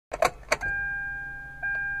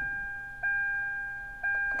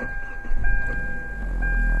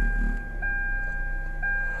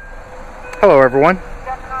Hello everyone.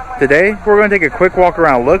 Today we're going to take a quick walk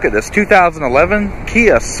around look at this 2011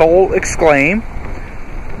 Kia Soul Exclaim.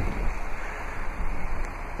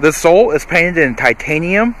 This Soul is painted in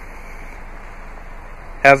titanium.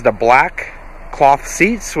 Has the black cloth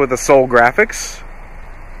seats with the Soul graphics.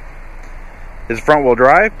 Is front wheel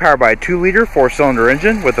drive, powered by a 2-liter 4-cylinder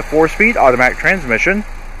engine with a 4-speed automatic transmission.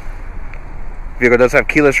 Vehicle does have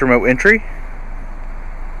keyless remote entry.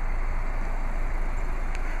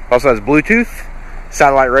 Also has Bluetooth,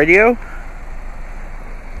 satellite radio,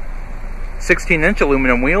 16-inch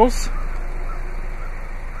aluminum wheels.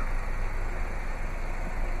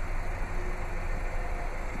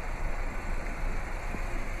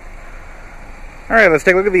 Alright, let's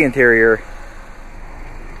take a look at the interior.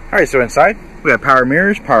 Alright, so inside we have power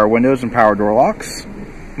mirrors, power windows, and power door locks.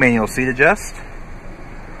 Manual seat adjust.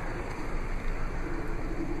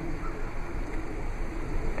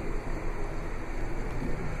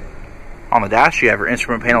 On the dash, you have your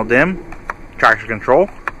instrument panel dim, traction control,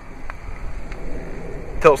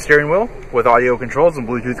 tilt steering wheel with audio controls and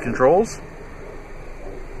Bluetooth controls.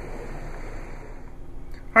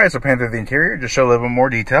 Alright, so pan through the interior, just show a little bit more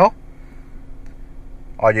detail.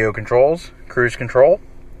 Audio controls, cruise control,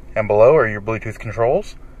 and below are your Bluetooth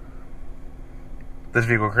controls. This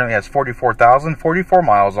vehicle currently has 44,044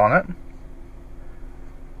 miles on it.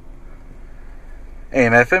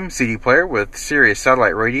 AM/FM CD player with Sirius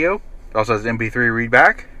satellite radio. It also has MP3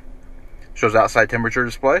 readback. Shows outside temperature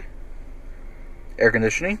display. Air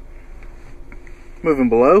conditioning. Moving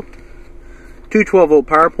below, two 12-volt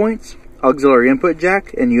power points, auxiliary input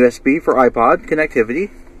jack, and USB for iPod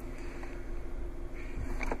connectivity.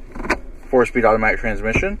 4-speed automatic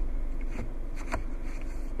transmission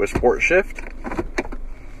with sport shift.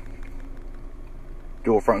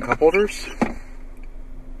 Dual front cup holders.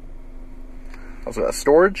 Also got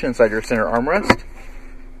storage inside your center armrest.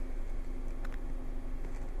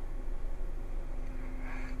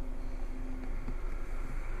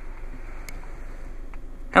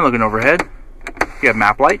 And looking overhead, you have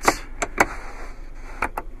map lights.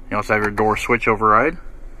 You also have your door switch override.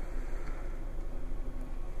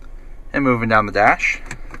 And moving down the dash,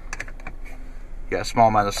 you got a small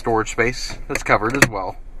amount of storage space that's covered as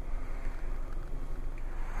well.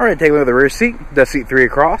 Alright, take a look at the rear seat. It does seat 3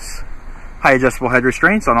 across. High adjustable head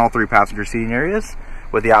restraints on all 3 passenger seating areas,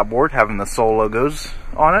 with the outboard having the Soul logos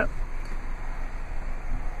on it.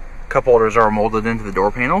 Cup holders are molded into the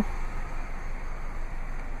door panel.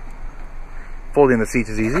 Folding the seats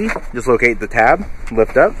is easy. Just locate the tab,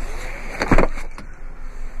 lift up.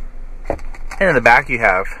 And in the back you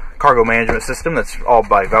have cargo management system that's all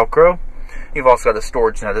by Velcro. You've also got a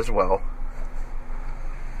storage net as well.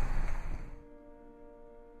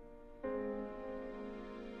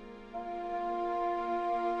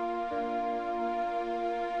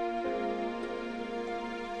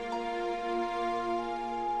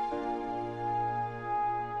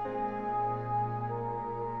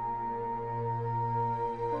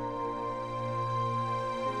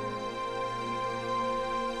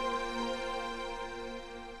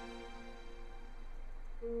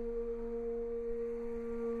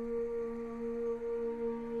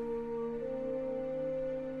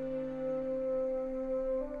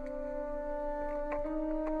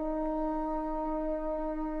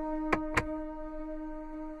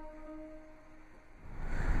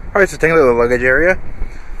 Alright, so taking a look at the luggage area.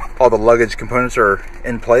 All the luggage components are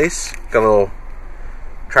in place. Got a little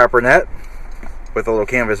trapper net with a little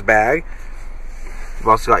canvas bag. You've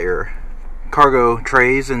also got your cargo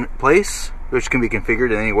trays in place, which can be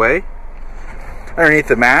configured in any way. Underneath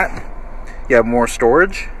the mat, you have more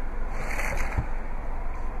storage.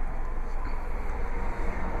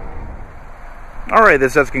 Alright,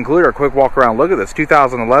 this does conclude our quick walk around look at this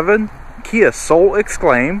 2011 Kia Soul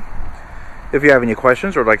Exclaim. If you have any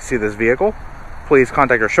questions or would like to see this vehicle, please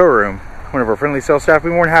contact our showroom. One of our friendly sales staff will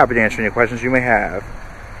be more than happy to answer any questions you may have.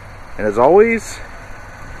 And as always,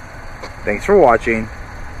 thanks for watching.